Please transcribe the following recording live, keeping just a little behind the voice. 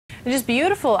Just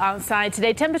beautiful outside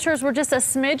today. Temperatures were just a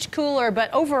smidge cooler,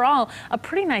 but overall a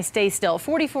pretty nice day still.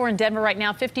 44 in Denver right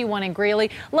now, 51 in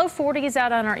Greeley. Low 40s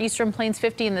out on our eastern plains,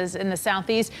 50 in the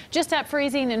southeast. Just at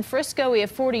freezing in Frisco, we have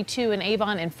 42 in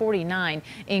Avon and 49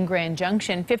 in Grand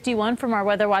Junction. 51 from our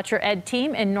weather watcher Ed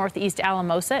team in northeast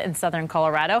Alamosa in southern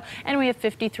Colorado. And we have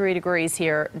 53 degrees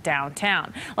here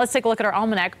downtown. Let's take a look at our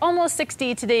almanac. Almost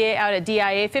 60 today out at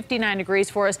DIA, 59 degrees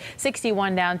for us,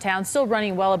 61 downtown. Still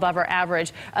running well above our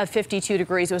average of 52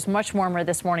 degrees. It was much warmer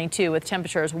this morning, too, with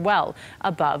temperatures well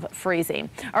above freezing.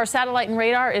 Our satellite and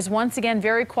radar is once again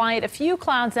very quiet. A few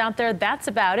clouds out there. That's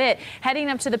about it. Heading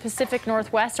up to the Pacific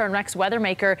Northwest, our next weather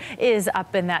maker is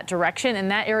up in that direction.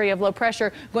 And that area of low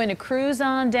pressure going to cruise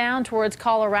on down towards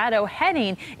Colorado,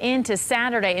 heading into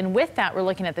Saturday. And with that, we're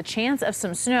looking at the chance of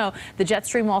some snow. The jet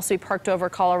stream will also be parked over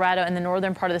Colorado and the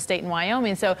northern part of the state in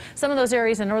Wyoming. So some of those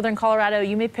areas in northern Colorado,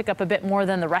 you may pick up a bit more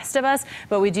than the rest of us,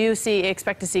 but we do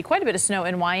expect to see quite a bit of snow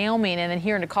in Wyoming, and then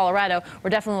here into Colorado,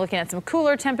 we're definitely looking at some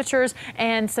cooler temperatures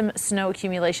and some snow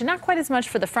accumulation. Not quite as much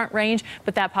for the front range,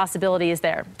 but that possibility is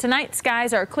there. Tonight,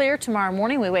 skies are clear. Tomorrow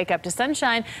morning, we wake up to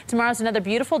sunshine. Tomorrow's another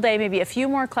beautiful day, maybe a few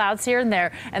more clouds here and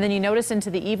there, and then you notice into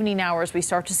the evening hours, we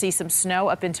start to see some snow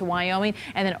up into Wyoming,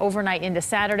 and then overnight into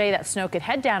Saturday, that snow could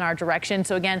head down our direction.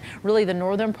 So again, really the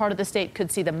northern part of the state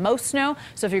could see the most snow.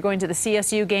 So if you're going to the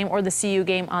CSU game or the CU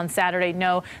game on Saturday,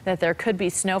 know that there could be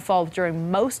snowfall during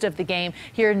most of the game.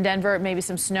 Here in Denver, maybe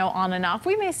some snow on and off.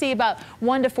 We may see about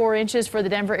 1 to 4 inches for the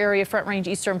Denver area, Front Range,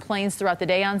 Eastern Plains throughout the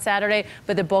day on Saturday,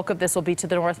 but the bulk of this will be to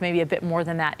the north, maybe a bit more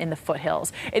than that in the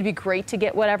foothills. It'd be great to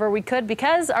get whatever we could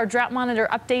because our drought monitor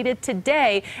updated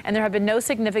today and there have been no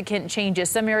significant changes.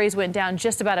 Some areas went down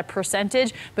just about a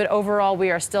percentage, but overall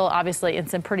we are still obviously in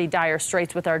some pretty dire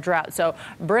straits with our drought. So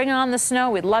bring on the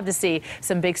snow. We'd love to see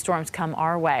some big storms come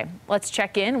our way. Let's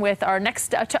check in with our next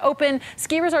to open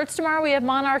ski resorts tomorrow. We have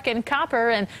Monarch and Copper,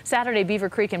 and Saturday Beaver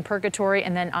Creek and Purgatory,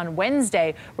 and then on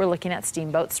Wednesday we're looking at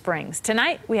Steamboat Springs.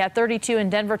 Tonight we have 32 in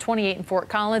Denver, 28 in Fort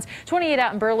Collins, 28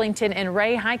 out in Burlington and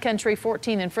Ray, High Country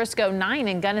 14 in Frisco, 9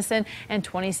 in Gunnison, and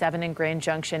 27 in Grand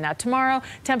Junction. Now tomorrow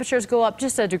temperatures go up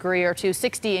just a degree or two,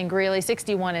 60 in Greeley,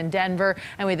 61 in Denver,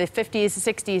 and we have the 50s,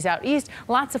 60s out east,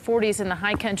 lots of 40s in the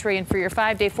High Country. And for your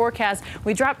 5-day forecast,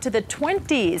 we drop to the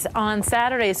 20s on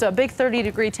Saturday, so a big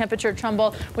 30-degree temperature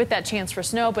tumble with that chance for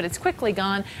snow, but it's quickly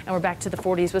gone, and we're back to the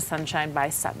 40s with sunshine by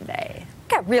Sunday.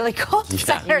 Got really cold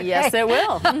Saturday. Yes, it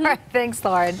will. All right, thanks,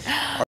 Lauren.